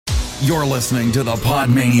You're listening to the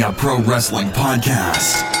Podmania Pro Wrestling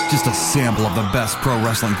Podcast. Just a sample of the best pro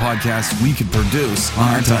wrestling podcasts we could produce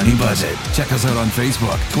on our tiny budget. Check us out on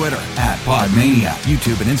Facebook, Twitter, @Podmania,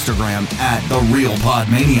 YouTube and Instagram,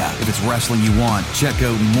 @TheRealPodmania. If it's wrestling you want, check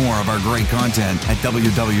out more of our great content at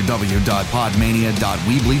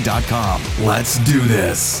www.podmania.weebly.com. Let's do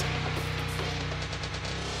this.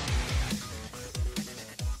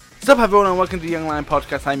 What's up, everyone, and welcome to the Young Lion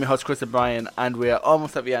Podcast. I'm your host, Chris O'Brien, and we are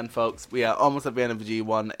almost at the end, folks. We are almost at the end of the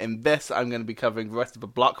G1. In this, I'm going to be covering the rest of the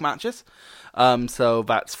block matches. So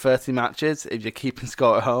that's 30 matches, if you're keeping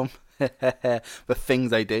score at home. The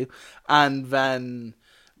things I do. And then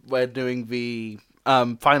we're doing the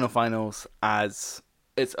finals as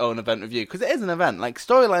its own event review. Because it is an event. Like,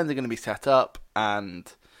 storylines are going to be set up,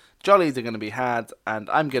 and jollies are going to be had, and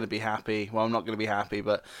I'm going to be happy. Well, I'm not going to be happy,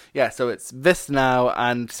 but yeah, so it's this now,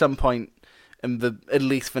 and some point in at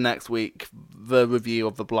least for next week, the review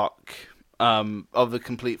of the block, of the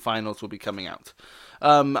complete finals will be coming out.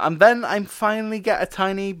 And then I finally get a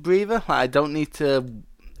tiny breather. I don't need to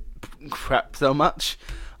prep so much.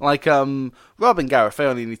 Like, Rob and Gareth, they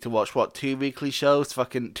only need to watch, 2 weekly shows?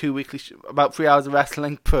 Fucking 2 weekly about 3 hours of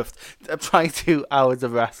wrestling? Try 2 hours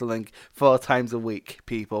of wrestling 4 times a week,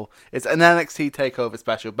 people. It's an NXT TakeOver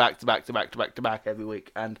special, back to back every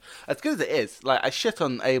week. And as good as it is, like, I shit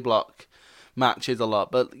on A-Block matches a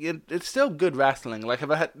lot, but it's still good wrestling. Like, if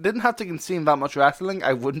I didn't have to consume that much wrestling,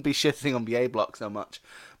 I wouldn't be shitting on the A-Block so much.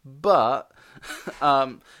 But,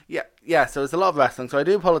 so it's a lot of wrestling, so I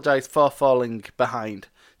do apologise for falling behind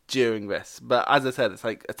during this, but as I said, it's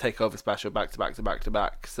like a takeover special back to back,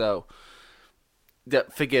 so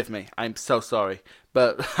forgive me, I'm so sorry,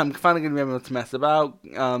 but I'm finally going to be able to mess about,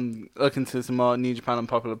 look into some more New Japan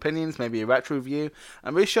Unpopular Opinions, maybe a retro review.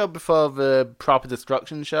 I'm really sure before the Proper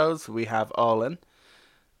Destruction shows we have All In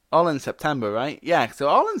September, right? Yeah, so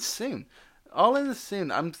All In soon. All In is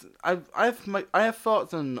soon. I have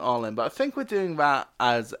thoughts on All In, but I think we're doing that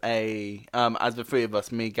as the three of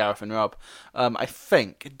us, me, Gareth, and Rob. I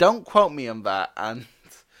think. Don't quote me on that. And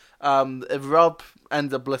if Rob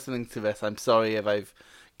ends up listening to this, I'm sorry if I've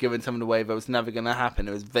given something away that was never going to happen.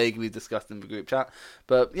 It was vaguely discussed in the group chat.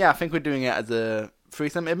 But yeah, I think we're doing it as a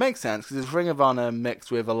threesome. It makes sense because it's Ring of Honor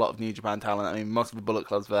mixed with a lot of New Japan talent. I mean, most of the Bullet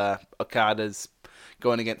Club's there. Okada's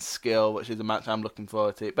going against Skill, which is a match I'm looking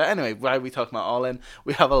forward to. But anyway, while we talk about All In,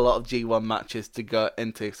 we have a lot of G1 matches to go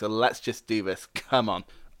into, so let's just do this. Come on.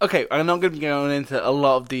 Okay, I'm not going to be going into a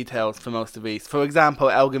lot of details for most of these. For example,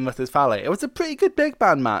 Elgin vs. Fale. It was a pretty good big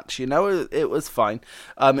band match, you know? It was fine.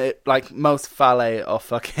 Like most Fale or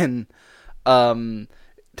fucking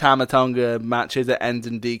Tamatonga matches, it ends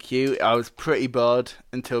in DQ. I was pretty bored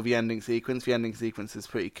until the ending sequence. The ending sequence is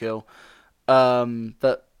pretty cool.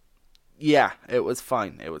 But yeah, it was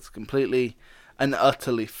fine. It was completely and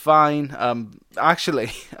utterly fine.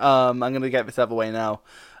 Actually, I'm going to get this out of the way now.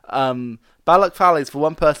 Bad luck Fale is for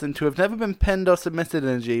one person to have never been pinned or submitted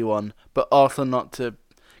in a G1, but also not to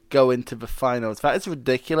go into the finals. That is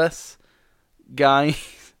ridiculous,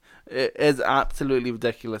 guys. It is absolutely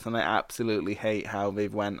ridiculous, and I absolutely hate how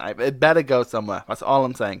they've went. It better go somewhere. That's all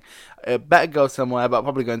I'm saying. It better go somewhere, but I'll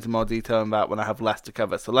probably go into more detail on that when I have less to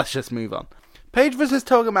cover. So let's just move on. Paige vs.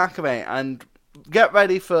 Toga Makabe, and get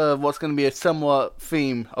ready for what's going to be a somewhat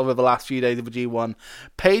theme over the last few days of the G1.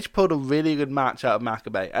 Paige pulled a really good match out of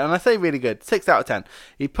Makabe, and when I say really good, 6 out of 10.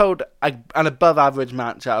 He pulled an above average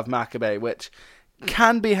match out of Makabe, which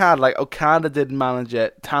can be had. Like, Okada didn't manage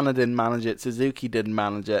it, Tana didn't manage it, Suzuki didn't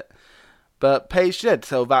manage it, but Paige did,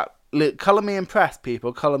 so that, colour me impressed,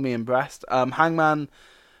 people, colour me impressed. Hangman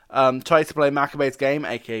tried to play Makabe's game,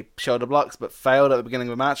 aka shoulder blocks, but failed at the beginning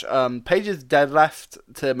of the match. Page's deadlift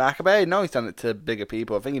to Makabe. No, he's done it to bigger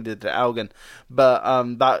people. I think he did it to Elgin, but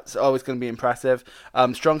that's always going to be impressive.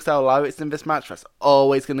 Strong style lariats in this match. That's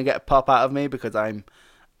always going to get a pop out of me because I'm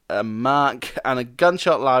a mark, and a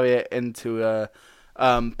gunshot lariat into a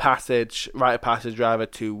passage driver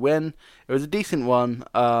to win. It was a decent one.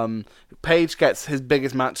 Page gets his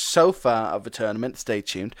biggest match so far of the tournament. Stay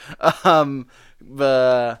tuned. Winning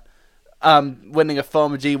a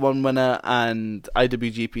former G1 winner and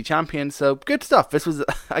IWGP champion. So good stuff. This was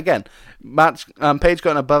again match. Page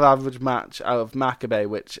got an above average match out of Makabe,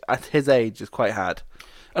 which at his age is quite hard.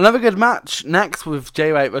 Another good match next with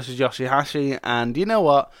Jay White versus Yoshihashi, and you know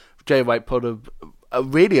what? Jay White pulled a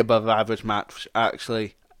really above average match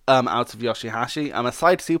actually out of Yoshihashi. A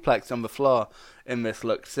side suplex on the floor in this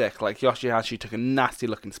looked sick. Like, Yoshihashi took a nasty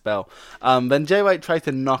looking spell. Then Jay White tried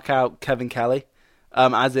to knock out Kevin Kelly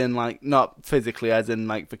As in, like, not physically, as in,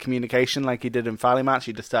 like, the communication like he did in Fally match.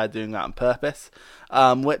 He just started doing that on purpose.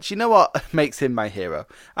 Which, you know what, makes him my hero.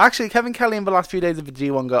 Actually, Kevin Kelly in the last few days of the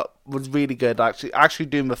G1 was really good, actually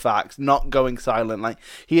doing the facts, not going silent. Like,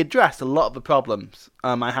 he addressed a lot of the problems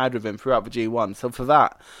I had with him throughout the G1. So for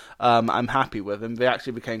that, I'm happy with him. They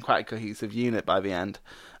actually became quite a cohesive unit by the end.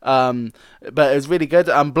 But it was really good.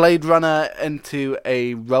 Blade Runner into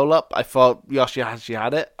a roll-up. I thought Yoshihashi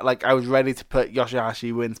had it. Like, I was ready to put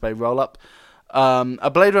Yoshihashi wins by roll-up. A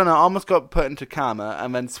Blade Runner almost got put into Karma,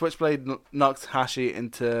 and then Switchblade knocks Hashi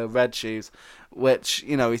into Red Shoes, which,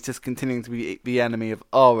 you know, he's just continuing to be the enemy of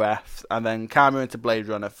all refs, and then Karma into Blade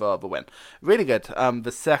Runner for the win. Really good.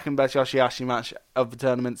 The second best Yoshihashi match of the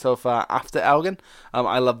tournament so far after Elgin.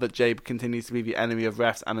 I love that Jay continues to be the enemy of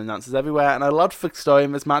refs and announcers everywhere, and I love the story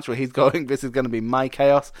in this match where he's going, this is going to be my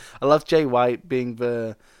chaos. I love Jay White being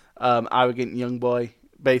the arrogant young boy,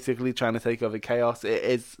 basically trying to take over chaos.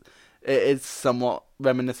 It is somewhat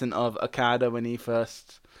reminiscent of Okada when he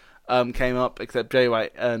first came up, except Jay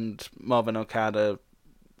White and Marvin Okada.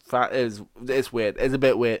 It's weird. It's a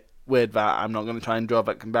bit weird that I'm not going to try and draw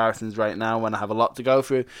back comparisons right now when I have a lot to go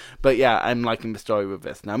through. But yeah, I'm liking the story with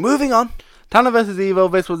this. Now, moving on. Tana vs.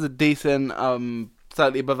 Evo. This was a decent,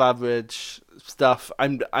 slightly above average stuff.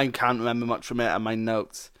 I can't remember much from it and my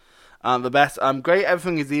notes. The best, great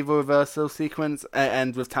everything is Evo reversal sequence. It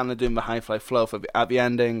ends with Tana doing the high fly flow at the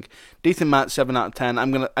ending. Decent match, 7 out of 10.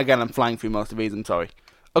 I'm flying through most of these, I'm sorry.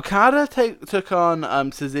 Okada took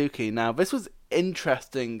on Suzuki. Now, this was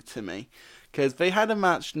interesting to me, because they had a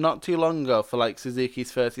match not too long ago for, like,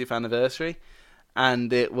 Suzuki's 30th anniversary,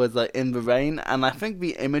 and it was, like, in the rain, and I think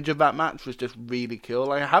the image of that match was just really cool.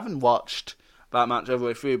 Like, I haven't watched that match all the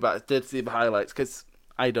way through, but I did see the highlights, because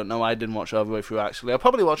I don't know, I didn't watch it all the way through, actually. I'll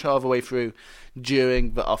probably watch it all the way through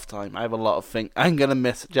during the off time. I have a lot of things. I'm going to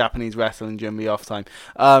miss Japanese wrestling during the off time.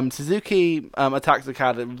 Suzuki attacked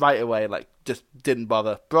Okada right away, like, just didn't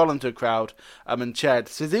bother. Brought into a crowd and chaired.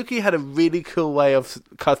 Suzuki had a really cool way of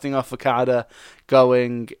cutting off Okada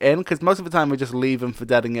going in, because most of the time we just leave him for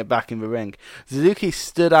dead and get back in the ring. Suzuki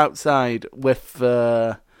stood outside with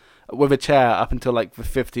a chair up until, like, the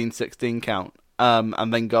 15-16 count,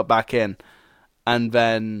 and then got back in. And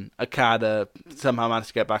then Okada somehow managed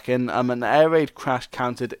to get back in. An air raid crash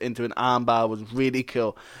countered into an armbar was really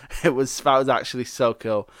cool. That was actually so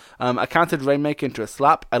cool. I countered Rainmaker into a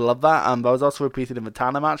slap. I love that. That was also repeated in the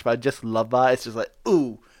Tana match, but I just love that. It's just like,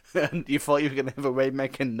 ooh. And you thought you were going to have a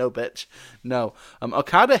Rainmaker? No, bitch. No.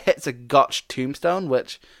 Okada hits a Gotch tombstone,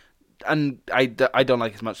 which... And I don't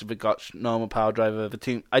like as much of the Gotch normal power driver.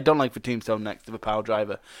 I don't like the tombstone next to the power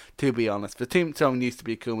driver, to be honest. The tombstone used to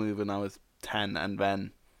be a cool move when I was 10, and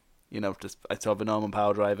then, you know, just I saw the normal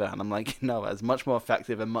power driver, and I'm like, no, that's much more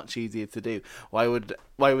effective and much easier to do. Why would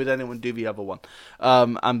anyone do the other one?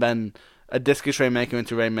 And then a discus Rainmaker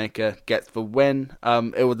into Rainmaker gets the win.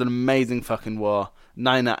 It was an amazing fucking war.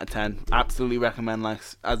 9 out of 10. Absolutely recommend, like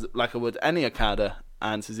I would any Okada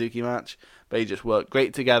and Suzuki match. They just work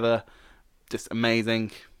great together. Just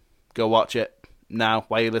amazing. Go watch it now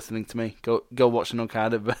while you're listening to me. Go watch an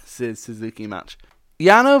Okada versus Suzuki match.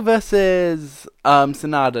 Yano versus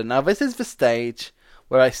Sanada. Now, this is the stage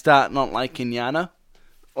where I start not liking Yano.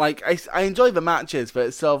 Like, I enjoy the matches, but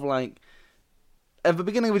it's sort of like... At the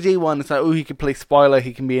beginning of G1, it's like, oh, he can play spoiler,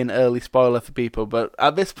 he can be an early spoiler for people. But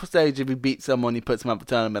at this stage, if he beats someone, he puts him out the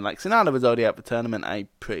tournament. Like, Sanada was already out the tournament, I'm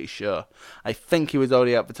pretty sure. I think he was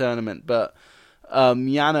already out the tournament. But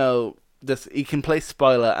Yano, he can play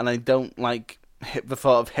spoiler, and I don't like the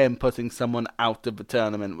thought of him putting someone out of the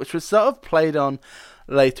tournament, which was sort of played on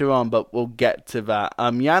later on, but we'll get to that.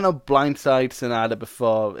 Yano blindsides Sanada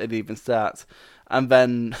before it even starts, and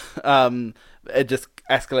then it just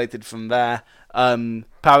escalated from there.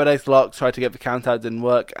 Paradise Lock tried to get the count out, didn't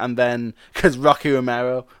work, and then because Rocky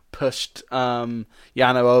Romero pushed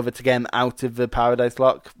Yano over to get him out of the Paradise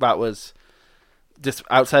Lock, that was just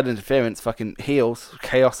outside interference. Fucking heels,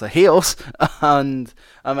 chaos of heels, and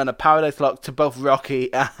then a Paradise Lock to both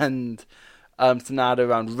Rocky and Sanada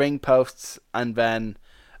around ring posts, and then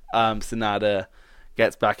Sanada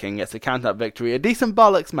gets back in, gets a count out victory. A decent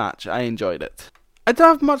bollocks match. I enjoyed it. I don't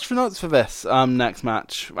have much for notes for this next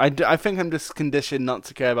match. I think I'm just conditioned not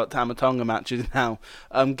to care about Tama Tonga matches now.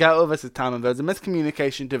 Gato versus Tama. There's a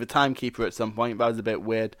miscommunication to the timekeeper at some point. That was a bit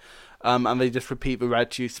weird. And they just repeat the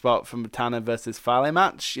red shoe spot from the Tana versus Fale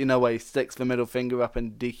match. You know, where he sticks the middle finger up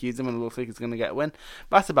and DQs him and it looks like he's going to get a win.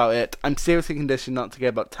 That's about it. I'm seriously conditioned not to care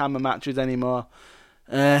about Tama matches anymore.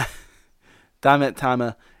 Damn it,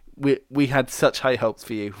 Tama. We had such high hopes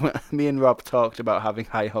for you. Me and Rob talked about having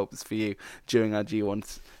high hopes for you during our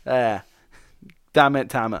G1s. Damn it,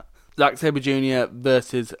 Tama. Zack Sabre Jr.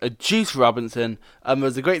 versus Juice Robinson. There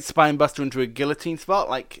was a great spine buster into a guillotine spot.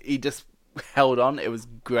 Like, he just held on. It was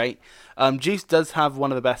great. Juice does have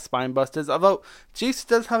one of the best spine busters, although Juice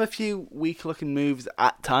does have a few weak looking moves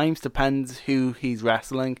at times. Depends who he's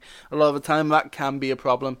wrestling. A lot of the time that can be a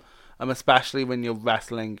problem. Especially when you're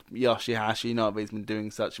wrestling Yoshihashi. Not that he's been doing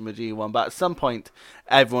such in the G1, but at some point,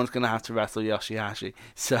 everyone's going to have to wrestle Yoshihashi.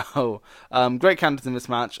 So, great counters in this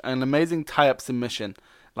match. An amazing tie-up submission.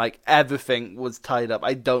 Like, everything was tied up.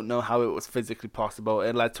 I don't know how it was physically possible.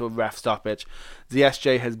 It led to a ref stoppage. The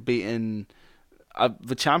SJ has beaten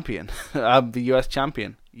the champion, the US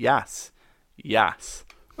champion. Yes.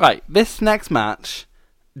 Right, this next match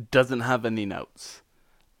doesn't have any notes.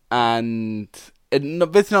 And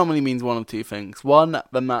this normally means one of two things. One,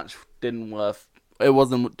 the match it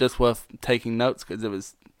wasn't just worth taking notes, because it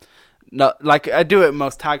was not, like I do it in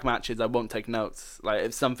most tag matches, I won't take notes. Like,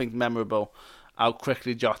 if something's memorable, I'll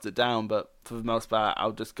quickly jot it down, but for the most part,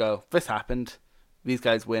 I'll just go, this happened, these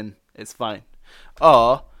guys win, it's fine.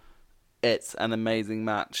 Or, it's an amazing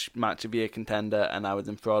match of the year contender, and I was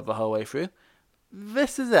enthralled the whole way through.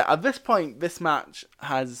 This is it. At this point, this match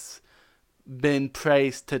has been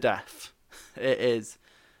praised to death. It is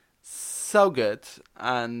so good,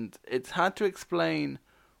 and it's hard to explain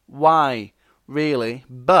why, really,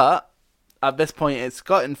 but at this point it's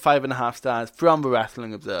gotten 5.5 stars from the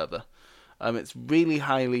Wrestling Observer. It's really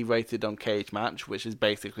highly rated on Cage Match, which is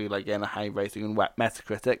basically like getting a high rating on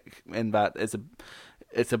Metacritic, in that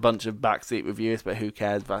it's a bunch of backseat reviews, but who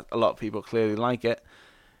cares, but a lot of people clearly like it.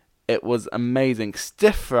 It was amazing.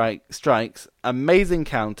 Stiff strikes, amazing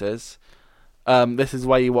counters. This is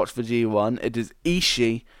why you watch the G1. It is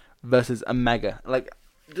Ishii versus Omega. Like,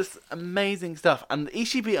 just amazing stuff. And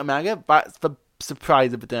Ishii beat Omega, that's the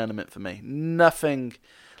surprise of the tournament for me. Nothing,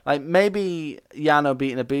 like, maybe Yano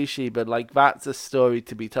beating Ibushi, but, like, that's a story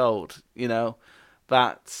to be told, you know?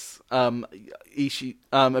 That's, Ibushi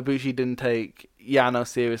didn't take Yano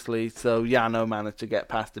seriously, so Yano managed to get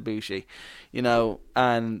past Ibushi, you know?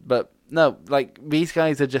 But, no, like, these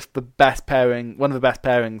guys are just the best pairing, one of the best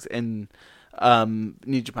pairings in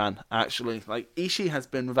New Japan, actually. Like, Ishii has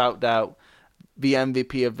been without doubt the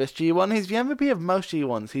MVP of this G1. He's the MVP of most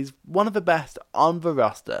G1s. He's one of the best on the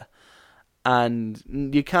roster, and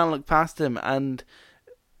you can't look past him. And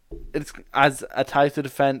it's as a title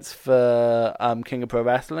defense for King of Pro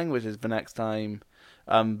Wrestling, which is the next time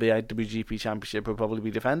the IWGP Championship will probably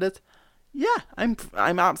be defended. Yeah, I'm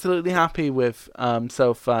absolutely happy with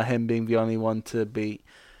so far him being the only one to beat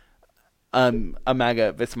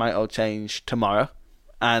Omega. This might all change tomorrow,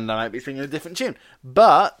 and I might be singing a different tune.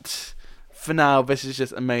 But for now, this is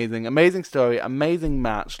just amazing. Amazing story, amazing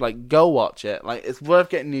match. Like, go watch it. Like, it's worth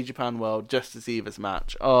getting New Japan World just to see this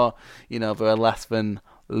match. Or, you know, there are less than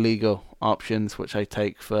legal options, which I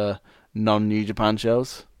take for non-New Japan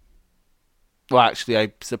shows. Well, actually,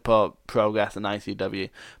 I support Progress and ICW,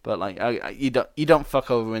 but like, you don't fuck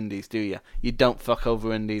over indies, do you? You don't fuck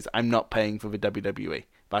over indies. I'm not paying for the WWE.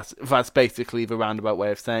 That's basically the roundabout way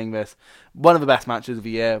of saying this. One of the best matches of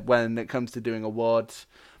the year. When it comes to doing awards,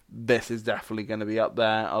 this is definitely going to be up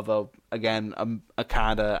there. Although, again,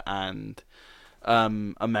 Okada and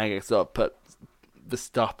Omega sort of put the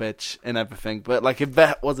stoppage in everything. But like, if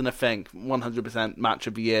that wasn't a thing, 100% match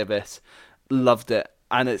of the year. This, loved it.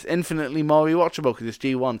 And it's infinitely more rewatchable because it's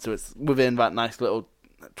G1, so it's within that nice little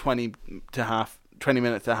 20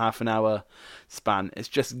 minutes to half an hour span. It's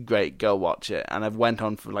just great. Go watch it. And I've went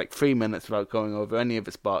on for like 3 minutes without going over any of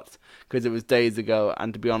the spots because it was days ago,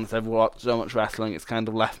 and to be honest, I've watched so much wrestling it's kind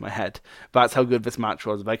of left my head. That's how good this match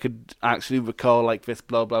was. If I could actually recall like this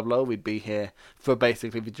blah blah blah, we'd be here for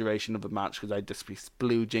basically the duration of the match because I'd just be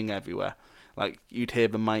splooging everywhere. Like, you'd hear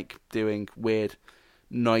the mic doing weird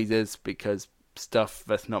noises because stuff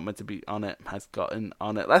that's not meant to be on it has gotten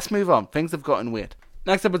on it. Let's move on. Things have gotten weird.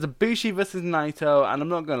 Next up was Ibushi versus Naito, and I'm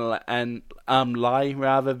not gonna lie.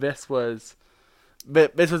 Rather, this was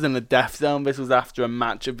in the death zone. This was after a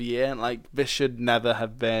match of the year. Like, this should never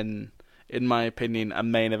have been, in my opinion, a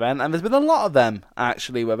main event. And there's been a lot of them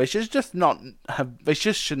actually where they should just not have. They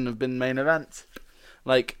just shouldn't have been main events.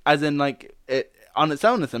 Like, as in, like, it on its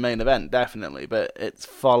own, it's a main event definitely, but it's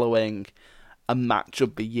following a match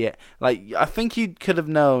of the year. Like, I think you could have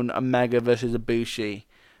known Omega versus Ibushi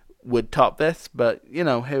would top this, but, you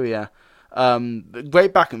know, here we are.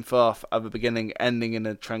 Great back and forth at the beginning, ending in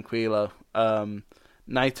a tranquilo.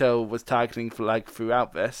 Naito was targeting for like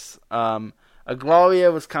throughout this. A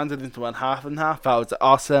Gloria was counted into one half and half. That was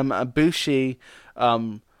awesome. Ibushi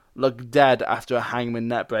looked dead after a hangman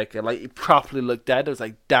netbreaker. Like, he properly looked dead. It was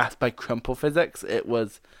like death by crumple physics. It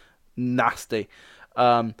was nasty.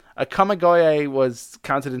 A Kamigoye was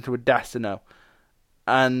counted into a Destino,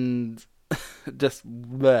 and just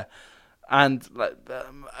bleh. And like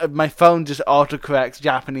my phone just autocorrects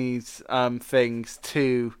Japanese things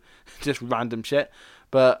to just random shit.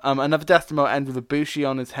 But another Destino ends with a Bushi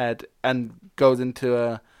on his head and goes into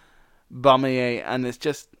a Bombier, and it's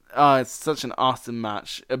just it's such an awesome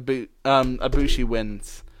match. Ibushi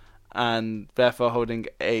wins, and therefore holding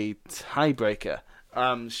a tiebreaker.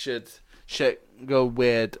 Should go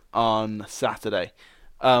weird on Saturday.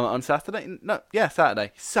 On Saturday? No, yeah,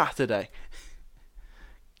 Saturday. Saturday.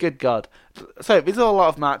 Good God. So these are a lot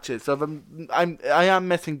of matches. So I am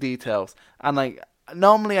missing details, and like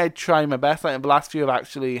normally I try my best. Like the last few I've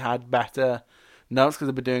actually had better notes because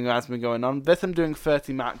I've been doing as been going on. This I'm doing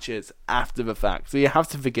 30 matches after the fact, so you have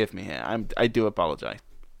to forgive me here. I do apologize.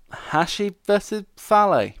 Hashi versus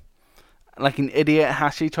Fale. Like an idiot,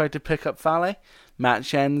 Hashi tried to pick up Fale.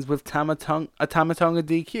 Match ends with a Tamatonga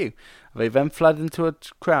DQ. They then fled into a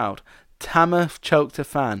crowd. Tama choked a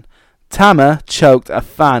fan.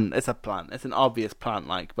 It's a plant. It's an obvious plant,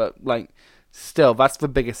 but still, that's the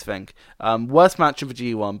biggest thing. Worst match of the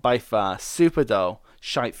G1 by far. Super dull.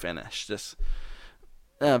 Shite finish. It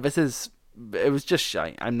was just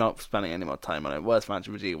shite. I'm not spending any more time on it. Worst match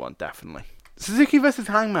of the G1, definitely. Suzuki versus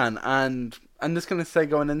Hangman, and I'm just going to say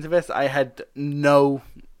going into this, I had no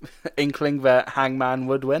inkling that Hangman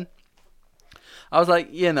would win. I was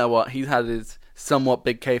like, you know what, he's had his somewhat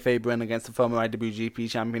big kayfabe win against the former IWGP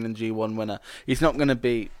champion and G1 winner. He's not going to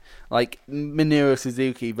beat Minoru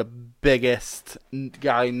Suzuki, the biggest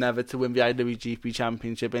guy never to win the IWGP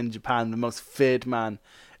championship in Japan, the most feared man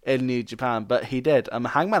in New Japan, but he did.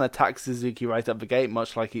 Hangman attacks Suzuki right up the gate,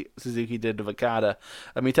 much like Suzuki did with Okada.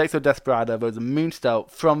 He takes a Desperado. There was a moonsault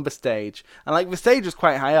from the stage, and the stage was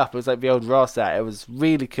quite high up. It was like the old Raw set. It was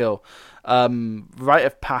really cool. Rite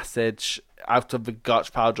of passage out of the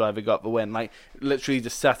Gotch Power Driver got the win. Literally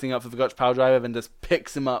just setting up for the Gotch Power Driver, then just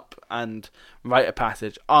picks him up and rite of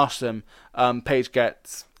passage. Awesome. Page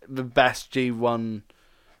gets the best G1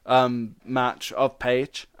 match of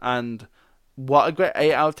Page, and what a great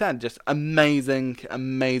 8 out of 10. Just amazing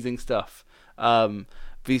stuff.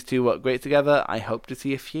 These two work great together. I hope to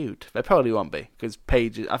see a feud. There probably won't be, because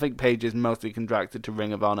I think Paige is mostly contracted to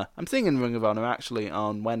Ring of Honor. I'm seeing in Ring of Honor actually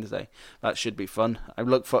on Wednesday. That should be fun. I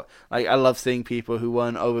love seeing people who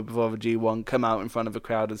weren't over before the G1 come out in front of a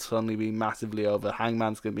crowd and suddenly be massively over.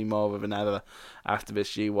 Hangman's going to be more over than ever after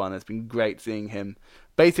this G1. It's been great seeing him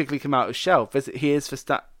basically come out of shell. He is the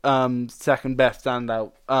second best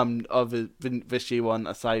standout of this G1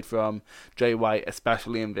 aside from Jay White,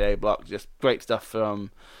 especially in the A block. Just great stuff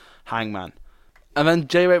from Hangman. And then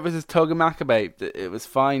Jay White versus Toga Makabe. It was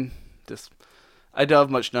fine. I don't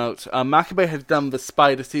have much notes. Makabe has done the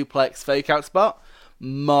spider suplex fake out spot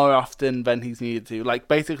more often than he's needed to.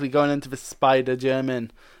 Basically going into the spider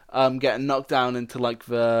German, getting knocked down into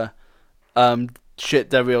the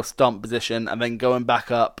shit their real stomp position and then going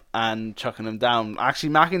back up and chucking them down.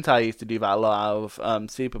 Actually, McIntyre used to do that a lot out of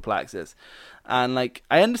superplexes, and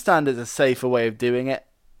I understand it's a safer way of doing it,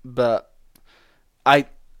 but I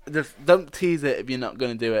just don't tease it if you're not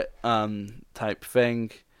going to do it, type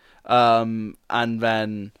thing. And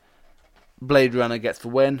then Blade Runner gets the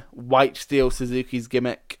win. White steals Suzuki's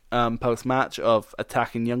gimmick post match of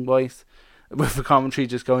attacking Young Boys, with the commentary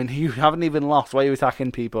just going, "You haven't even lost. Why are you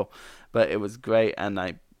attacking people?" But it was great,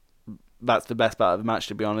 and that's the best part of the match,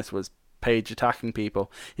 to be honest, was Page attacking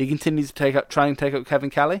people. He continued to try and take up Kevin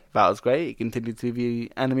Kelly. That was great. He continued to be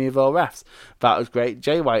the enemy of all refs. That was great.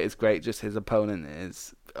 Jay White is great, just his opponent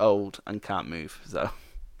is old and can't move. So,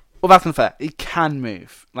 well, that's unfair. He can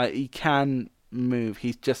move. He can move.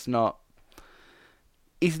 He's just not.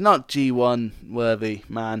 He's not G1 worthy,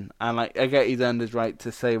 man, and I get he's earned his right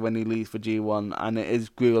to say when he leaves for G1, and it is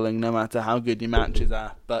grueling no matter how good your matches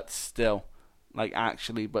are, but still.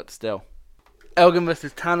 Elgin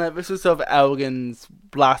versus Tanner. This was sort of Elgin's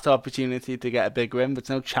last opportunity to get a big win. There's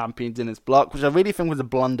no champions in his block, which I really think was a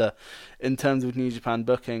blunder in terms of New Japan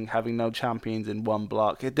booking, having no champions in one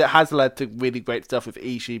block. It has led to really great stuff with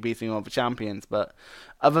Ishii beating all the champions, but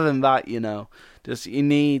other than that, you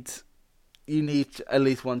need at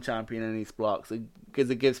least one champion in each block, because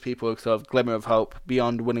it gives people a sort of glimmer of hope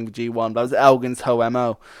beyond winning the G1. That was Elgin's whole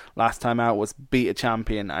MO last time out, was beat a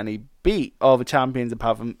champion, and he beat all the champions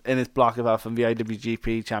in his block apart from the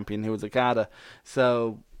IWGP champion, who was Okada.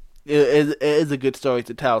 So it is a good story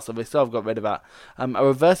to tell, so they sort of got rid of that. A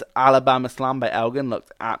reverse Alabama slam by Elgin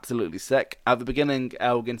looked absolutely sick. At the beginning,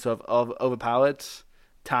 Elgin sort of overpowered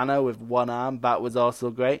Tana with one arm. That was also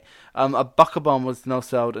great. A bucker bomb was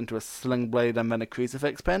no-sold into a sling blade and then a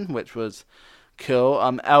crucifix pin, which was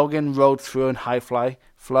cool. Elgin rolled through in high fly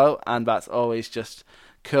flow, and that's always just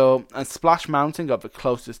cool. And Splash Mountain got the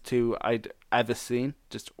closest to I'd ever seen.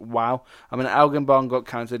 Just wow. Elgin bomb got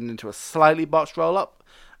counted into a slightly botched roll up,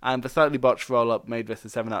 and the slightly botched roll up made this a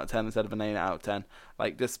 7 out of 10 instead of an 8 out of 10.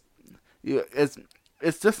 Like this,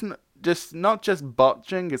 it's just not just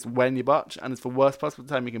botching, it's when you botch, and it's the worst possible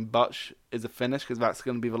time you can botch is a finish, because that's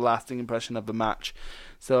going to be the lasting impression of the match.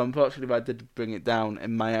 So unfortunately, I did bring it down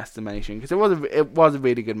in my estimation, because it was a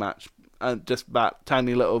really good match, and just that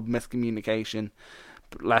tiny little miscommunication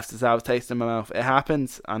left a sour taste in my mouth. It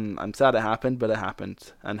happens, and I'm sad it happened, but it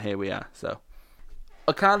happened, and here we are. So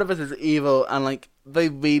Okada versus Evil, and they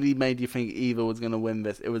really made you think Evil was going to win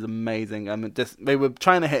this. It was amazing. They were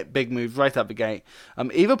trying to hit big moves right out the gate.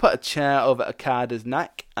 Evil put a chair over Okada's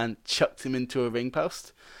neck and chucked him into a ring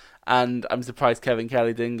post. And I'm surprised Kevin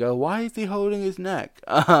Kelly didn't go, why is he holding his neck?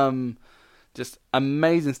 Just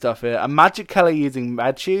amazing stuff here. And Magic Kelly using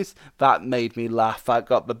red shoes, that made me laugh. That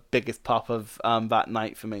got the biggest pop of that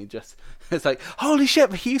night for me. Just it's like, holy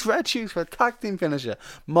shit, he used red shoes for a tag team finisher.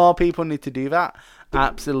 More people need to do that.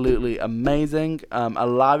 Absolutely amazing. A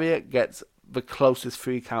lariat gets the closest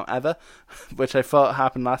 3 count ever, which I thought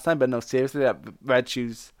happened last time, but no, seriously, that red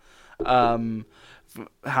shoes hand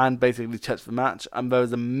basically touched the match, and there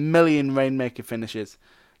was a million Rainmaker finishes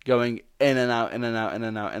going in and out, in and out, in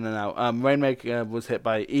and out, in and out. Rainmaker was hit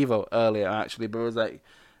by Evo earlier, actually, but it was in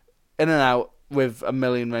and out with a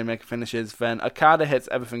million Rainmaker finishes. Then Okada hits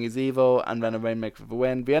Everything Is Evil, and then a Rainmaker for the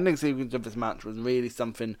win. The ending sequence of this match was really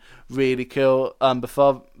something really cool.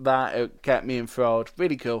 Before that, it kept me enthralled.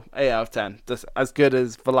 Really cool. 8 out of 10. Just as good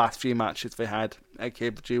as the last few matches they had at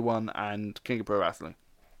G1 and King of Pro Wrestling.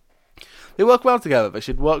 They work well together. They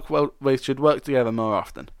should work together more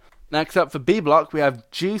often. Next up for B block, we have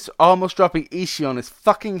Juice almost dropping Ishii on his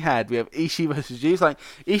fucking head. We have Ishii versus Juice.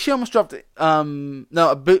 Ishii almost dropped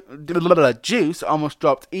Juice almost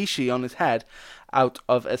dropped Ishii on his head out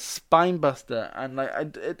of a spine buster, and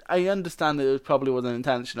I understand that it probably wasn't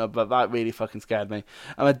intentional, but that really fucking scared me.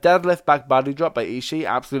 And a deadlift back body drop by Ishii,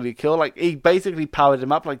 absolutely cool. He basically powered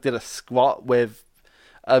him up, did a squat with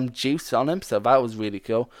Juice on him, so that was really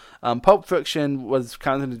cool. Pulp Friction was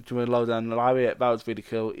counted into a low down lariat, that was really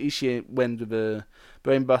cool. Ishii wins with a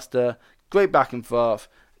brainbuster, great back and forth,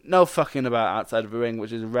 no fucking about outside of the ring,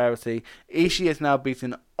 which is a rarity. Ishii has now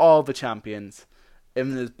beaten all the champions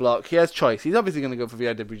in this block. He has choice. He's obviously going to go for the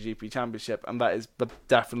IWGP Championship, and that is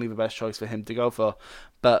definitely the best choice for him to go for.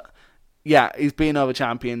 But yeah, he's beaten all the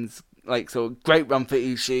champions. So great run for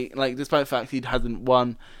Ishii. Despite the fact he hasn't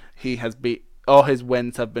won, he has beat. All his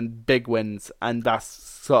wins have been big wins, and that's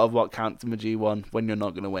sort of what counts in the G1 when you're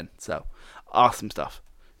not going to win. So, awesome stuff.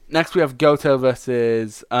 Next, we have Goto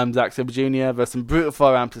versus Zack Sabre Jr. There's some brutal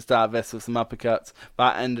forearms to start this with some uppercuts.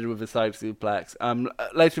 That ended with a side suplex.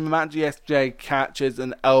 Later in the match, GSJ catches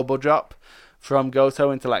an elbow drop from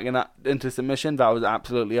Goto into submission. That was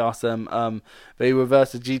absolutely awesome. They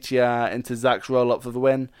reversed the GTR into Zack's roll-up for the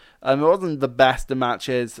win. It wasn't the best of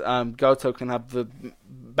matches. Goto can have the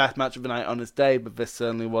best match of the night on his day, but this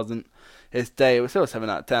certainly wasn't his day. It was still a 7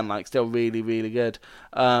 out of 10, still really, really good.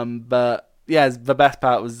 But yeah, the best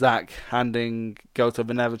part was Zack handing Goto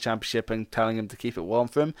the Never Championship and telling him to keep it warm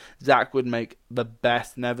for him. Zack would make the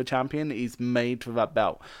best Never Champion. He's made for that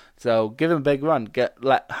belt. So give him a big run.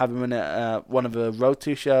 Have him win it at one of the Road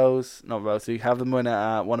 2 shows. Not Road 2. Have him win it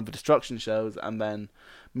at one of the Destruction shows, and then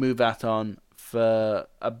move that on for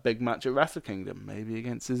a big match at Wrestle Kingdom. Maybe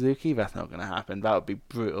against Suzuki. That's not going to happen. That would be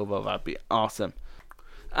brutal, though. That would be awesome.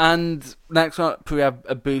 And next up, we have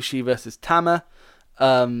Ibushi versus Tama.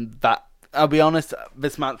 I'll be honest,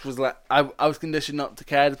 this match was I was conditioned not to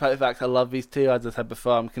care, despite the fact I love these two. As I said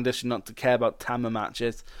before, I'm conditioned not to care about Tama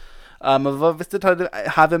matches. Although this did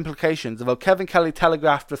have implications. Although Kevin Kelly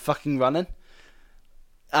telegraphed the fucking running.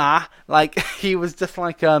 He was just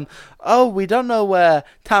we don't know where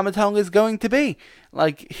Tama Tonga is going to be.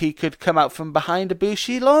 He could come out from behind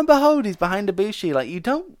Ibushi. Lo and behold, he's behind Ibushi.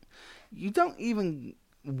 You don't even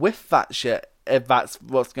whiff that shit if that's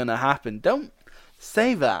what's going to happen. Don't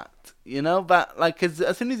say that. Because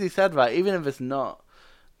as soon as he said that, even if it's not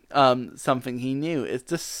something he knew, it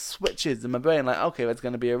just switches in my brain. Okay, there's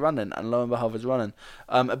going to be a run-in, and lo and behold, there's running.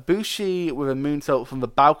 Ibushi with a moonsault from the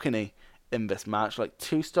balcony in this match,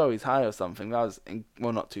 2 stories high or something. That was,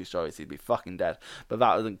 not 2 stories, he'd be fucking dead. But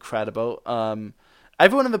that was incredible.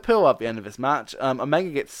 Everyone in the pool at the end of this match. Omega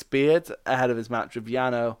gets speared ahead of his match with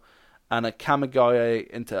Yano, and a Kamigoye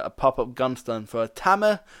into a pop-up gunstun for a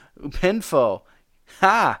Tama pinfall.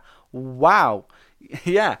 Ha! Wow.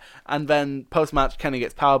 Yeah. And then post-match, Kenny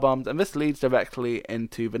gets powerbombed, and this leads directly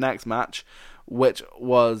into the next match, which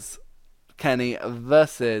was Kenny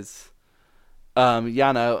versus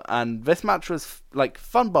Yano, and this match was like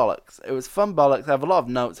fun bollocks. It was fun bollocks. I have a lot of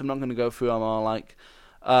notes. I'm not going to go through them all. Like,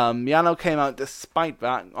 Yano came out despite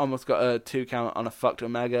that, almost got a 2 count on a fucked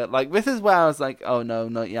Omega. Like, this is where I was like, oh no,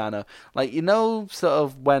 not Yano. Like, you know, sort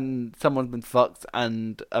of when someone's been fucked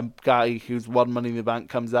and a guy who's won Money in the Bank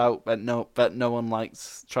comes out, but no one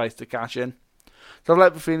likes tries to cash in. So I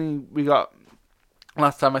like the feeling we got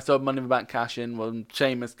last time I saw Money in the Bank cash in when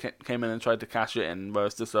Sheamus came in and tried to cash it in, where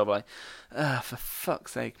it's just sort of like, for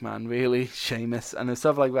fuck's sake, man, really, Sheamus? And it's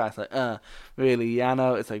stuff like that. It's like, really,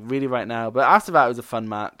 Yano? It's like, really right now? But after that, it was a fun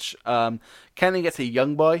match. Kenny gets a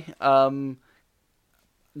young boy,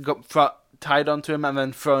 tied onto him and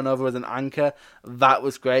then thrown over as an anchor. That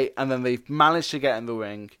was great. And then they managed to get in the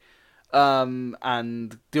ring.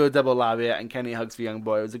 And do a double lariat, and Kenny hugs the young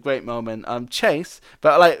boy. It was a great moment. Chase,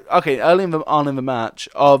 but like, okay, early on in the match,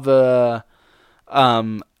 all the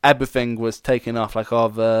everything was taken off, like all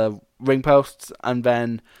the ring posts, and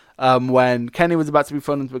then when Kenny was about to be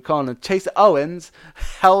thrown into the corner, Chase Owens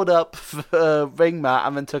held up the ring mat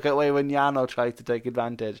and then took it away when Yano tried to take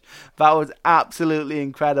advantage. That was absolutely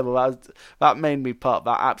incredible. That made me pop.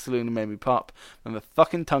 That absolutely made me pop. When the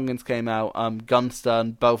fucking Tongans came out,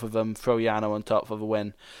 Gunstun, both of them, throw Yano on top for the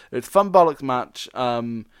win. It was a fun bollocks match.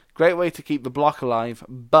 Great way to keep the block alive,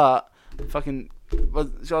 but fucking,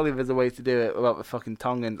 well, surely there's a way to do it without the fucking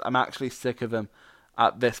Tongans. I'm actually sick of them.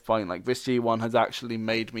 At this point, like, this G1 has actually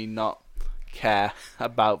made me not care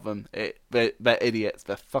about them. They're idiots.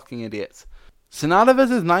 They're fucking idiots. Sanada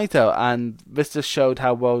versus Naito, and this just showed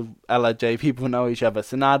how well LRJ people know each other.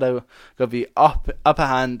 Sanada got the upper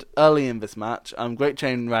hand early in this match. Great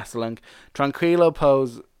chain wrestling. Tranquilo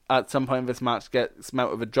pose at some point in this match gets met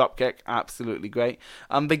with a drop kick. Absolutely great.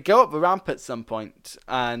 They go up the ramp at some point,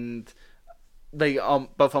 and they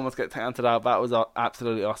both almost get counted out. That was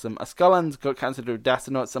absolutely awesome. A Skullens got counted with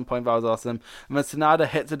Destino at some point. That was awesome. And then Sanada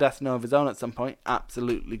hits a Destino of his own at some point.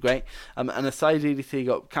 Absolutely great. And a side DDT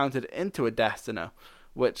got counted into a Destino,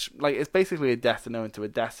 which, like, it's basically a Destino into a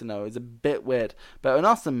Destino. It's a bit weird, but an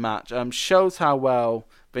awesome match. Shows how well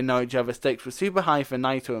they know each other. Stakes were super high for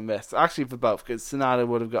Naito in this. Actually, for both, because Sanada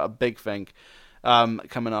would have got a big thing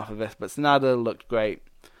coming off of this. But Sanada looked great.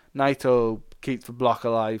 Naito keeps the block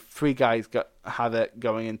alive. 3 guys have it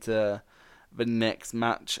going into the next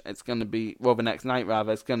match. It's going to be, well, the next night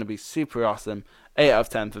rather. It's going to be super awesome. 8 out of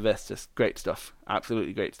 10 for this. Just great stuff.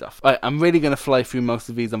 Absolutely great stuff. Right, I'm really going to fly through most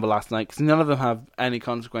of these on the last night because none of them have any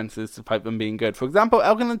consequences despite them being good. For example,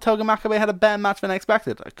 Elgin and Toga Makabe had a better match than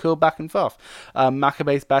expected. A cool back and forth.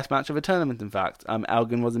 Makabe's best match of the tournament, in fact.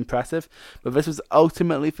 Elgin was impressive, but this was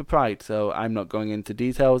ultimately for Pride, so I'm not going into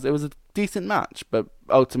details. It was a decent match, but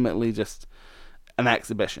ultimately just an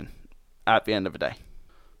exhibition at the end of the day.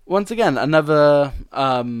 Once again, another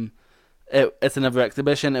it's another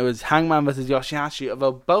exhibition. It was Hangman versus Yoshihashi,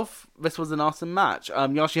 although this was an awesome match.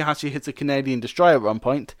 Yoshihashi hits a Canadian Destroyer at one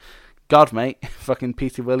point. God, mate. Fucking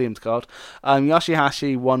Peter Williams card.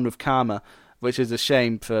 Yoshihashi won with Karma, which is a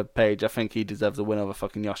shame for Paige. I think he deserves a win over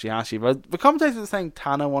fucking Yoshihashi. But the commentators are saying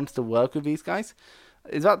Tana wants to work with these guys.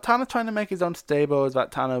 Is that Tana trying to make his own stable, or is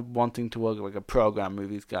that Tana wanting to work like a program with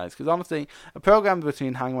these guys? Because honestly, a program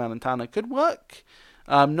between Hangman and Tana could work.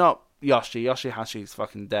 Not Yoshi. Yoshihashi's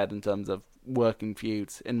fucking dead in terms of working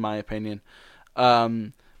feuds, in my opinion.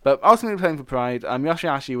 But ultimately playing for Pride,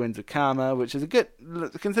 Yoshihashi wins with Karma, which is a good,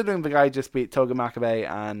 considering the guy just beat Toga Makabe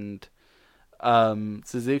and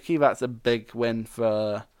Suzuki. That's a big win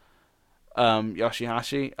for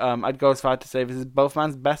Yoshihashi. I'd go as far to say this is both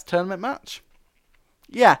man's best tournament match.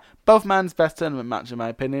 Yeah, both man's best tournament match in my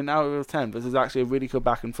opinion. Out of 10, this is actually a really good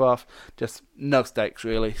back and forth. Just no stakes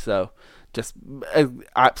really, so just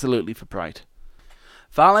absolutely for Pride.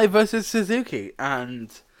 Fale versus Suzuki,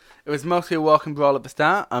 and it was mostly a walk and brawl at the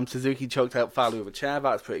start. Suzuki choked out Fale with a chair.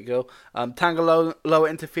 That was pretty cool. Tango lower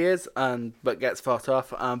interferes, but gets fought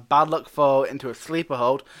off. Bad Luck fall into a sleeper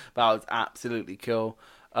hold. That was absolutely cool.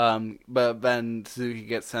 But then Suzuki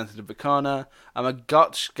gets sent into the corner. A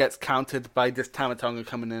Gotch gets countered by just Tama Tonga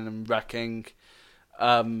coming in and wrecking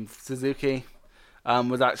Suzuki.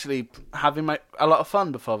 Was actually having a lot of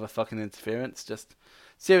fun before the fucking interference. Just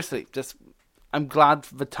seriously, I'm glad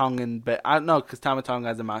the Tongan bit. I don't know, because Tama Tonga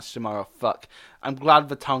has a match tomorrow. Fuck. I'm glad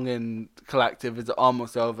the Tongan collective is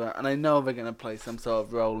almost over, and I know they're gonna play some sort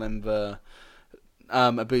of role in the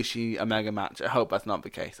Ibushi Omega match. I hope that's not the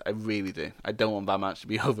case. I really do. I don't want that match to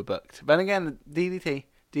be overbooked. But again,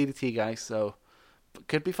 DDT guys, so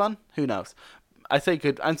could be fun. Who knows? I'm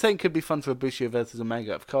saying could be fun for Ibushi versus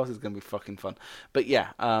Omega. Of course, it's gonna be fucking fun. But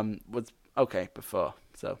yeah, was okay before.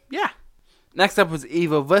 So yeah, Next up was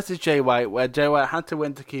Evil versus Jay White, where Jay White had to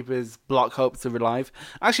win to keep his block hopes alive.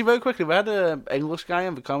 Actually, very quickly, we had an English guy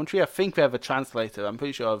in the commentary. I think we have a translator. I'm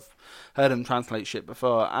pretty sure I've heard him translate shit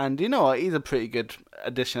before. And you know what? He's a pretty good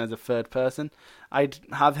addition as a third person. I'd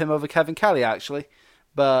have him over Kevin Kelly, actually.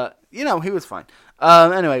 But, you know, he was fine.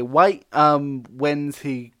 Anyway, White wins.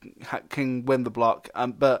 He can win the block.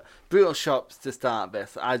 But brutal shots to start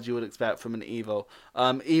this, as you would expect from an Evil.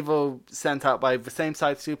 Evil sent out by the same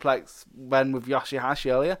side suplex when with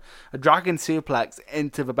Yoshihashi earlier. A dragon suplex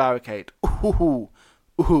into the barricade.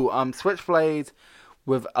 Switchblade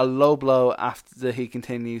with a low blow after he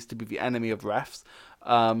continues to be the enemy of refs.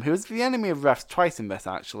 He was the enemy of refs twice in this,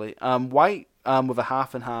 actually. White with a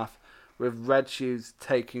half and half, with Red Shoes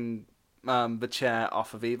taking the chair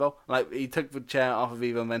off of Evil. Like, he took the chair off of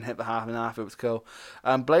Evil and then hit the half and half. It was cool.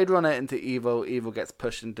 Blade Runner into Evil. Evil gets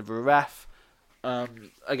pushed into the ref.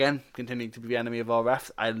 Again, continuing to be the enemy of all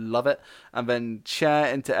refs. I love it. And then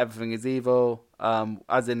chair into Everything is Evil.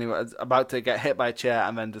 As in, he was about to get hit by a chair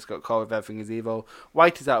and then just got caught with Everything is Evil.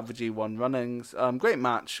 White is out of the G1 runnings. Great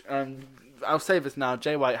match. I'll say this now.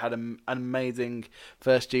 Jay White had an amazing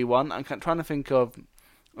first G1. I'm trying to think of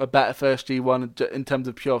a better first G1 in terms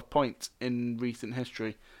of pure points in recent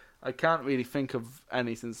history. I can't really think of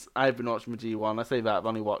any since I've been watching the G1. I say that I've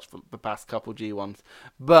only watched the past couple G1s.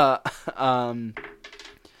 But,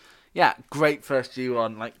 yeah, great first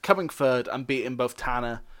G1. Like, coming third and beating both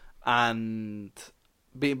Tanahashi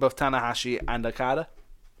and Okada.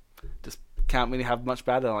 Just can't really have much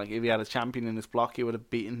better. Like, if he had a champion in this block, he would have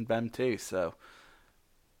beaten them too. So,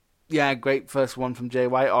 yeah, great first one from Jay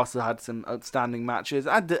White. Also had some outstanding matches,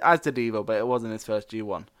 as did Evil, but it wasn't his first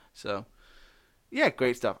G1. So, yeah,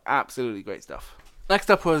 great stuff. Absolutely great stuff. Next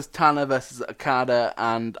up was Tana versus Okada,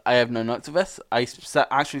 and I have no notes of this. I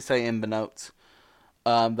actually say in the notes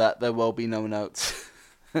that there will be no notes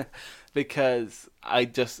because I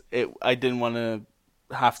didn't want to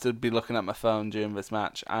have to be looking at my phone during this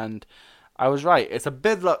match, and I was right. It's a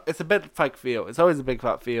bit fake feel. It's always a big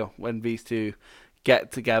fat feel when these two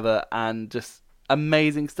get together, and just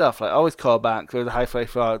amazing stuff. Like, always call back. There was a high fly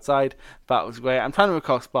for outside. That was great. I'm trying to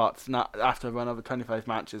recall spots not after I've run over 25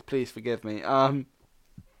 matches. Please forgive me.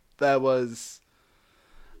 There was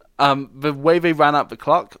the way they ran up the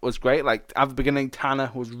clock was great. Like, at the beginning,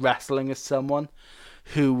 Tana was wrestling as someone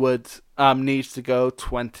who would needs to go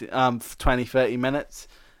 20, 30 minutes.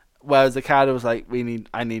 Whereas Okada was like,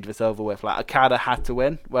 I need this over with. Like, Okada had to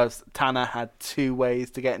win, whereas Tana had 2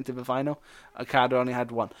 ways to get into the final. Okada only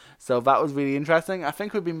had 1. So that was really interesting. I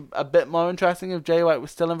think it would be a bit more interesting if Jay White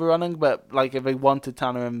was still in the running, but like, if they wanted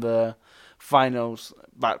Tana in the finals,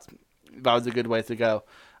 that was a good way to go.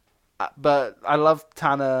 But I love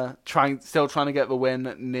Tana still trying to get the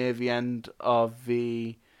win near the end of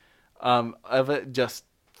it, just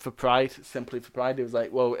for pride, simply for pride. He was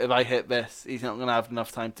like, well, if I hit this, he's not going to have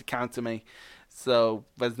enough time to counter me, so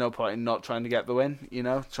there's no point in not trying to get the win,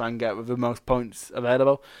 try and get with the most points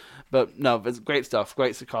available. But no, there's great stuff,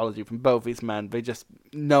 great psychology from both these men. They just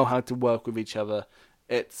know how to work with each other.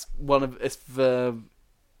 It's the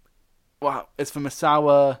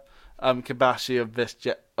Misawa Kibashi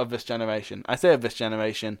of this generation. I say of this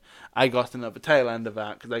generation. I got in at the tail end of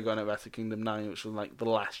that because I got in at Wrestle Kingdom 9, which was like the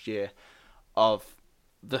last year of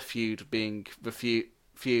the feud being the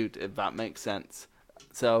feud, if that makes sense.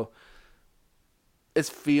 So, is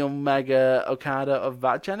the Omega Okada of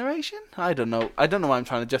that generation? I don't know why I'm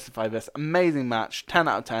trying to justify this. Amazing match, 10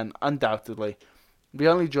 out of 10, undoubtedly. The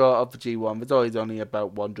only draw of the G1, there's always only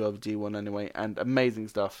about one draw of the G1 anyway, and amazing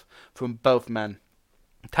stuff from both men.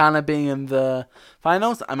 Tana being in the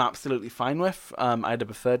finals, I'm absolutely fine with. I'd have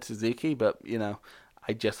preferred Suzuki, but,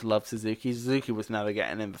 I just love Suzuki. Suzuki was never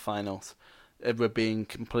getting in the finals, if we're being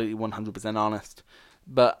completely 100% honest.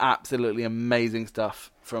 But absolutely amazing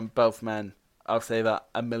stuff from both men. I'll say that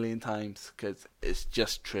a million times because it's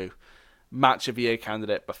just true. Match of the year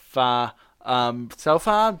candidate by far. So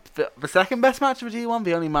far, the second best match of the G1,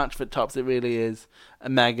 the only match that tops it really is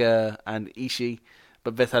Omega and Ishii.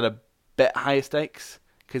 But this had a bit higher stakes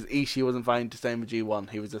because Ishii wasn't fighting to stay in the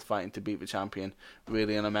G1. He was just fighting to beat the champion,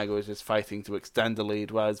 really, and Omega was just fighting to extend the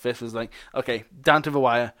lead. Whereas this was like, okay, down to the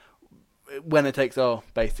wire. Winner takes all,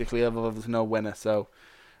 basically. Otherwise, there's no winner, so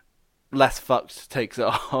less fucked takes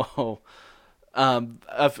all.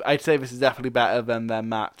 I'd say this is definitely better than their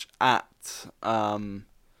match at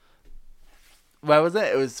where was it?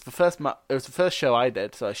 It was the first show I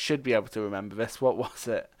did, so I should be able to remember this. What was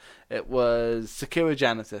it? It was Sakura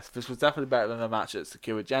Genesis. This was definitely better than the match at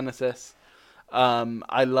Sakura Genesis.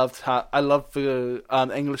 I loved the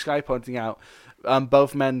English guy pointing out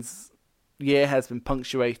both men's year has been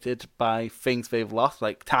punctuated by things they've lost,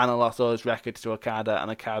 like Tana lost all his records to Okada,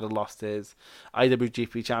 and Okada lost his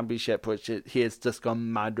IWGP Championship, which he has just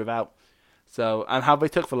gone mad without. So, and how they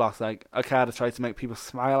took the loss, like Okada tried to make people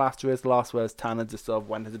smile after his loss, whereas Tana just sort of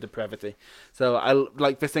went into depravity. So, I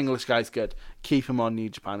like this English guy's good. Keep him on New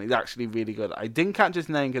Japan. He's actually really good. I didn't catch his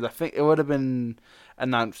name because I think it would have been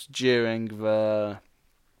announced during the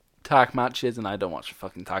tag matches, and I don't watch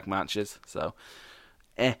fucking tag matches, so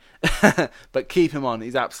but keep him on.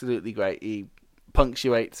 He's absolutely great. He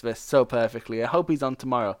punctuates this so perfectly. I hope he's on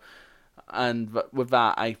tomorrow. And with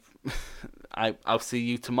that, I'll see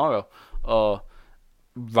you tomorrow or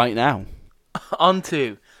right now. On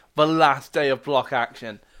to the last day of block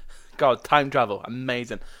action. God, time travel,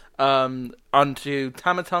 amazing. On to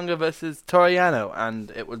Tama Tonga versus Toriano,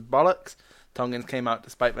 and it was bollocks. Tongans came out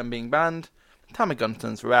despite them being banned. Tama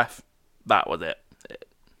Gunston's ref. That was it.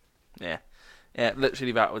 Yeah,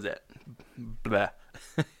 literally that was it. Bleh.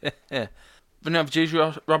 Yeah. But now,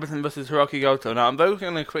 Juice Robinson versus Hiroki Goto. Now, I'm very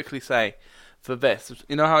going to quickly say, for this,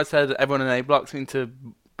 you know how I said everyone in A block seemed to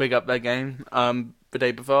big up their game the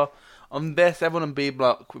day before? On this, everyone in B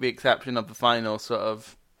block, with the exception of the final, sort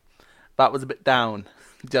of, that was a bit down.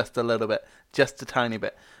 Just a little bit. Just a tiny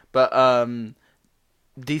bit. But,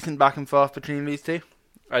 decent back and forth between these two.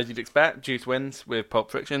 As you'd expect, Juice wins with Pulp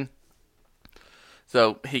Friction.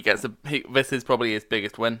 So this is probably his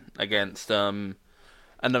biggest win against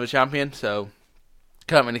another champion, so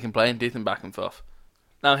can't really complain. Decent back and forth.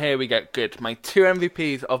 Now here we get good. My two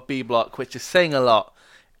MVPs of B block, which is saying a lot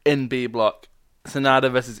in B block, Sanada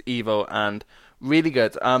versus Evo, and really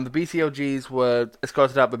good. The BCOGs were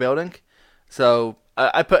escorted out the building, so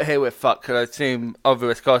I put here with fuck, because I assume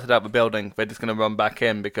they're escorted out the building, they're just going to run back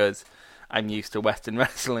in because I'm used to Western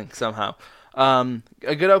wrestling somehow. A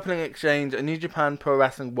good opening exchange. A New Japan Pro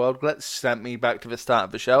Wrestling World Glitch sent me back to the start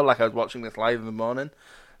of the show, like I was watching this live in the morning.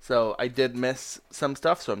 So I did miss some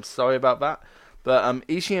stuff, so I'm sorry about that. But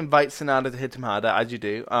Ishii invites Sanada to hit him harder, as you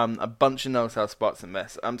do. A bunch of no-sell spots in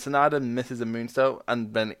this. Sanada misses a moonsault,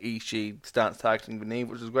 and then Ishii starts targeting the knee,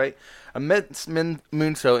 which is great. And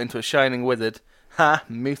moonsault into a shining wizard. Ha,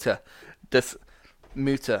 Muta. This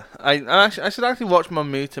Muta. I should actually watch more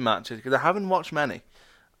Muta matches, because I haven't watched many.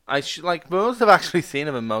 Most I've actually seen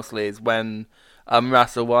of him mostly is when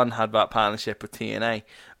Wrestle 1 had that partnership with TNA.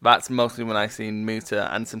 That's mostly when I've seen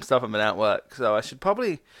Muta and some stuff at my network. So I should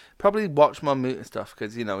probably watch more Muta stuff,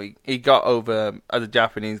 because, you know, he got over as a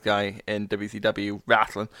Japanese guy in WCW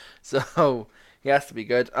wrestling. So he has to be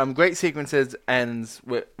good. Great sequences, ends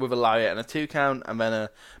with a lariat and a 2 count, and then a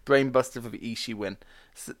brainbuster for the Ishii win.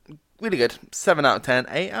 So, really good. 7 out of 10.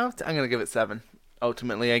 8 out of 10? I'm going to give it 7.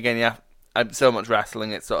 Ultimately, again, yeah. So much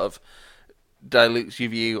wrestling, it sort of dilutes your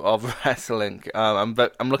view of wrestling. I'm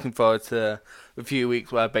looking forward to a few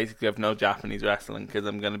weeks where I basically have no Japanese wrestling, because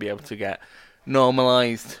I'm going to be able to get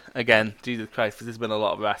normalized again. Jesus Christ, this has been a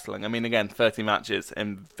lot of wrestling. I mean, again, 30 matches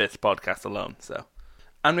in this podcast alone. So,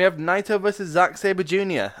 and we have Naito versus Zack Sabre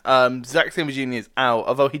Jr. Zack Sabre Jr. is out,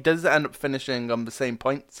 although he does end up finishing on the same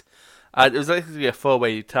points. It was basically a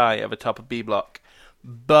 4-way tie at the top of B block,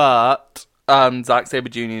 but Zack Sabre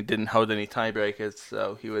Jr. didn't hold any tiebreakers,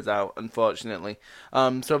 so he was out, unfortunately.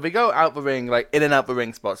 So they go out the ring, like in and out the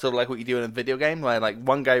ring spot, sort of like what you do in a video game, where like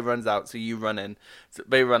one guy runs out, so you run in, so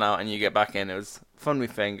they run out, and you get back in. It was a fun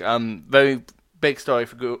thing. Very big story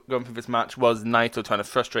for going through this match was Naito trying to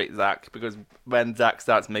frustrate Zack, because when Zack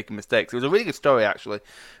starts making mistakes, it was a really good story actually.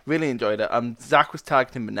 Really enjoyed it. Zack was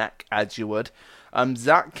targeting the neck, as you would.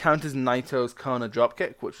 Zack counters Naito's corner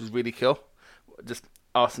dropkick, which was really cool. Just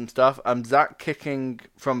awesome stuff. Zack kicking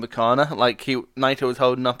from the corner, like Naito was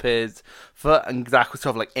holding up his foot, and Zack was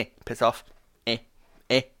sort of like, piss off,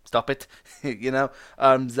 stop it, you know.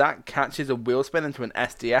 Zack catches a wheel spin into an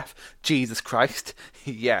SDF. Jesus Christ,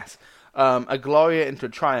 yes. A Gloria into a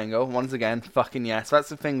triangle. Once again, fucking yes. That's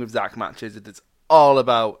the thing with Zack matches. It's all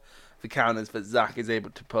about the counters that Zack is able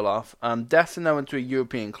to pull off. Destino into a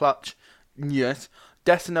European clutch. Yes.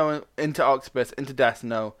 Destino into Octopus, into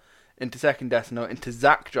Destino, into second Destino, into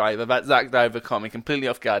Zack Driver. That Zack Driver caught me completely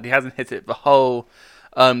off guard. He hasn't hit it the whole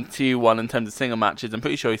 2-1 in terms of single matches. I'm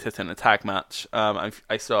pretty sure he's hit it in a tag match.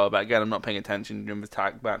 I saw, but again, I'm not paying attention during the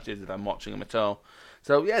tag matches if I'm watching them at all.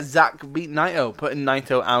 So yeah, Zack beat Naito, putting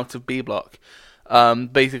Naito out of B block.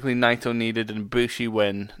 Basically, Naito needed an Ibushi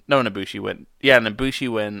win. No, an Ibushi win. Yeah, an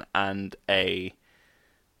Ibushi win and an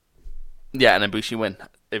Ibushi win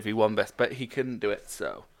if he won this, but he couldn't do it.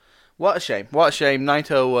 So what a shame. What a shame.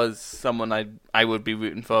 Naito was someone I would be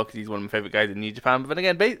rooting for, because he's one of my favourite guys in New Japan. But then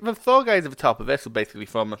again, the 4 guys at the top of this were basically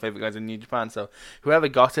 4 of my favourite guys in New Japan. So whoever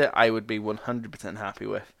got it, I would be 100% happy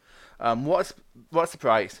with. What a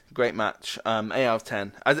surprise. Great match. 8 out of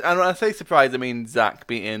 10. And when I say surprise, I mean Zack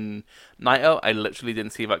beating Naito. I literally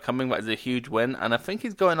didn't see that coming, but it's a huge win. And I think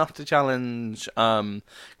he's going off to challenge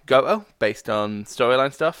Goto based on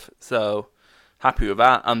storyline stuff. So, happy with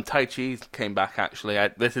that. Tai Chi came back, actually.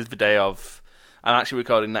 This is the day of... I'm actually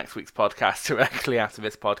recording next week's podcast directly after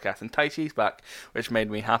this podcast. And Tai Chi's back, which made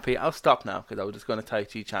me happy. I'll stop now, because I was just going to Tai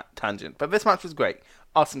Chi tangent. But this match was great.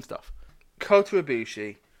 Awesome stuff. Kota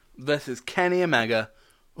Ibushi versus Kenny Omega.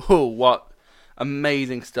 Oh, what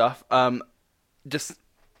amazing stuff. This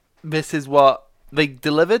is what they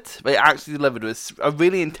delivered. They actually delivered. It was a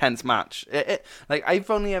really intense match. Like, I've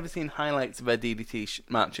only ever seen highlights of their DDT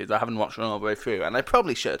matches. I haven't watched them all the way through, and I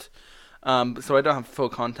probably should. So I don't have full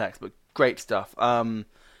context, but great stuff.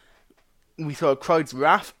 We saw Croyd's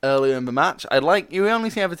Wrath earlier in the match. You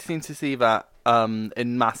only ever seem to see that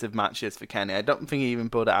in massive matches for Kenny. I don't think he even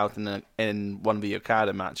pulled it out in one of the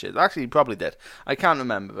Okada matches. Actually, he probably did. I can't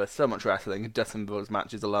remember. There's so much wrestling just in those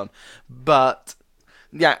matches alone. But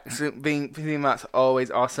yeah, so being that's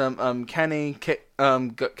always awesome. Kenny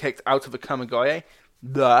got kicked out of a Kamigoye.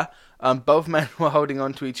 Both men were holding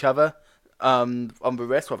on to each other on the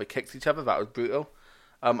wrist while they kicked each other. That was brutal.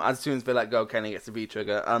 As soon as they let go, Kenny gets a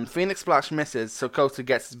V-trigger. Phoenix Splash misses, so Kota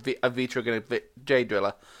gets a V-trigger and a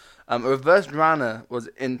J-driller. A reverse Rana was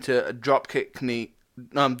into a drop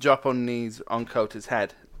on knees on Kota's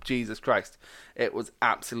head. Jesus Christ. It was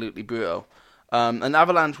absolutely brutal. An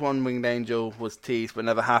Avalanche One-Winged Angel was teased but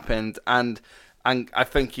never happened. And I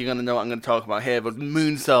think you're going to know what I'm going to talk about here. But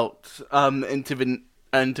moonsault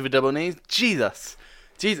into the double knees. Jesus,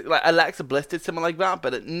 like Alexa Bliss did something like that,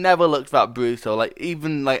 but it never looked that brutal. Like,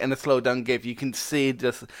 even like in a slow down gif, you can see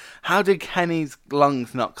just how did Kenny's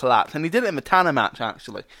lungs not collapse? And he did it in the Tanner match,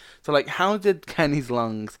 actually. So, like, how did Kenny's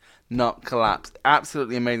lungs not collapse?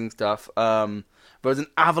 Absolutely amazing stuff. There was an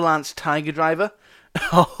Avalanche Tiger Driver.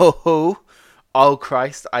 Oh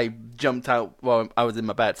Christ! I jumped out. Well, I was in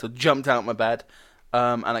my bed, so jumped out my bed.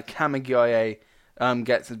 And a Kamigoye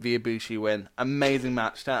gets a Ibushi win. Amazing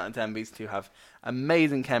match. 10 out of 10. These two have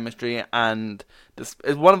amazing chemistry, and this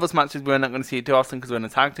is one of those matches we're not going to see it too often because we're in a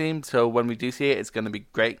tag team. So when we do see it, it's going to be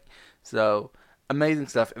great. So amazing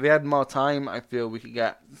stuff. If we had more time, I feel we could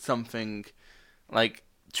get something like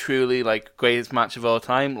truly like greatest match of all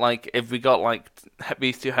time. Like if we got like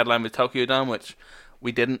these two headline with Tokyo Dome, which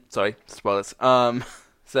we didn't. Sorry, spoilers.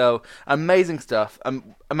 So amazing stuff.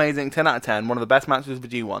 Amazing. 10 out of 10. One of the best matches of the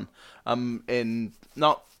G1. In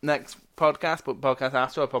not next podcast, but podcast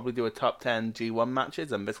after, I'll probably do a top 10 G1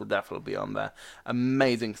 matches, and this will definitely be on there.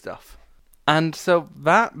 Amazing stuff. And so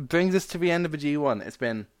that brings us to the end of the G1. It's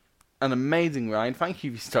been an amazing ride. Thank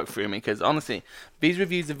you if you stuck through me, because honestly, these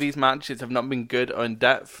reviews of these matches have not been good or in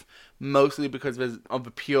depth, mostly because of the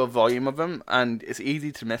pure volume of them, and it's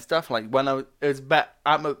easy to miss stuff. Like when it was at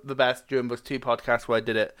the best during those two podcasts where I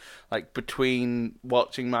did it, like between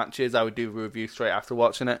watching matches, I would do the review straight after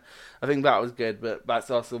watching it. I think that was good, but that's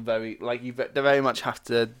also very, like, they very much have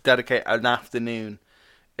to dedicate an afternoon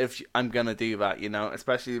if I'm gonna do that, you know,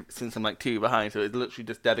 especially since I'm like 2 behind, so it's literally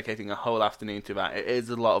just dedicating a whole afternoon to that. It is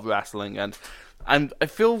a lot of wrestling, and I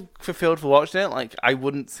feel fulfilled for watching it. Like, I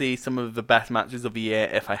wouldn't see some of the best matches of the year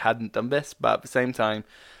if I hadn't done this, but at the same time,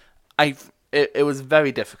 it was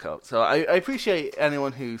very difficult. So I appreciate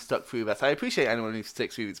anyone who stuck through this. I appreciate anyone who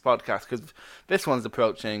sticks through this podcast, because this one's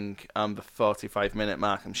approaching the 45-minute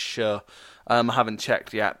mark, I'm sure. I haven't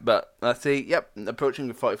checked yet, but let's see. Yep, approaching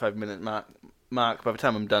the 45-minute mark. By the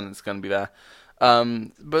time I'm done, it's going to be there.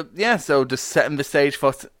 But yeah, so just setting the stage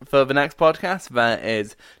for the next podcast, that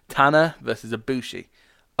is Tanner versus Ibushi.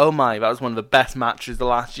 Oh my, that was one of the best matches of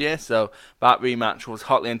last year, so that rematch was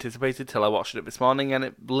hotly anticipated till I watched it this morning, and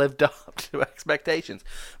it lived up to expectations.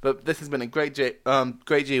 But this has been a great G1.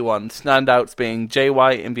 Standouts being Jay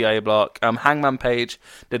White in the A block. Hangman Page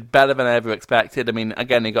did better than I ever expected. I mean,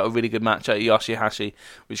 again, he got a really good match at Yoshihashi,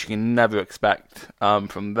 which you can never expect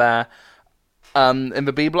from there. In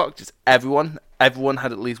the B block, just everyone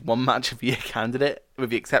had at least one match of the year candidate, with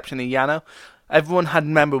the exception of Yano. Everyone had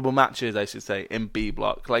memorable matches, I should say, in B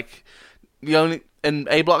block. Like, in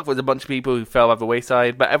A block was a bunch of people who fell by the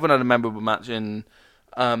wayside, but everyone had a memorable match in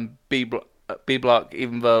B block,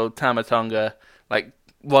 even though Tama Tonga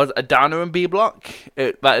was a downer in B block.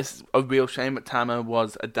 That is a real shame that Tama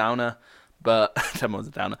was a downer, but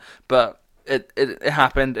it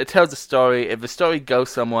happened. It tells a story. If the story goes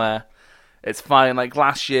somewhere, it's fine. Like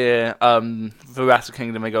last year, the Wrestle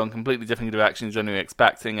Kingdom may go in completely different directions than we were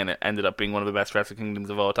expecting, and it ended up being one of the best Wrestle Kingdoms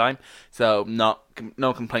of all time. So no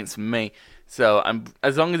complaints from me. So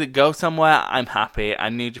as long as it goes somewhere, I'm happy.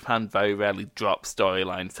 And New Japan very rarely drops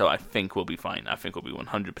storylines, so I think we'll be fine. I think we'll be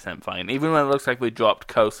 100% fine. Even when it looks like we dropped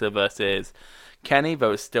Kosa versus Kenny, there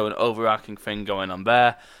was still an overarching thing going on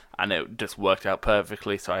there, and it just worked out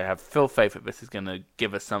perfectly. So I have full faith that this is going to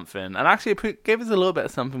give us something, and actually it gave us a little bit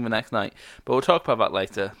of something the next night, but we'll talk about that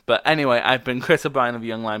later. But anyway, I've been Chris O'Brien of the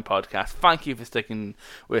Young Lion Podcast. Thank you for sticking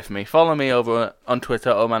with me. Follow me over on Twitter,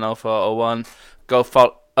 oman0401.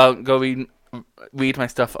 Go read my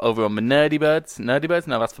stuff over on the Nerdy Birds. Nerdy Birds?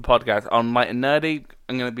 No, that's for podcast. On Light and Nerdy,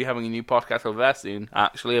 I'm going to be having a new podcast over there soon,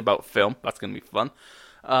 actually, about film. That's going to be fun.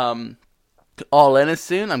 All In is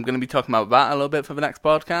soon. I'm going to be talking about that a little bit for the next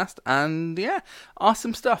podcast. And yeah,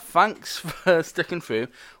 awesome stuff. Thanks for sticking through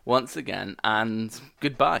once again, and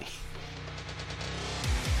goodbye.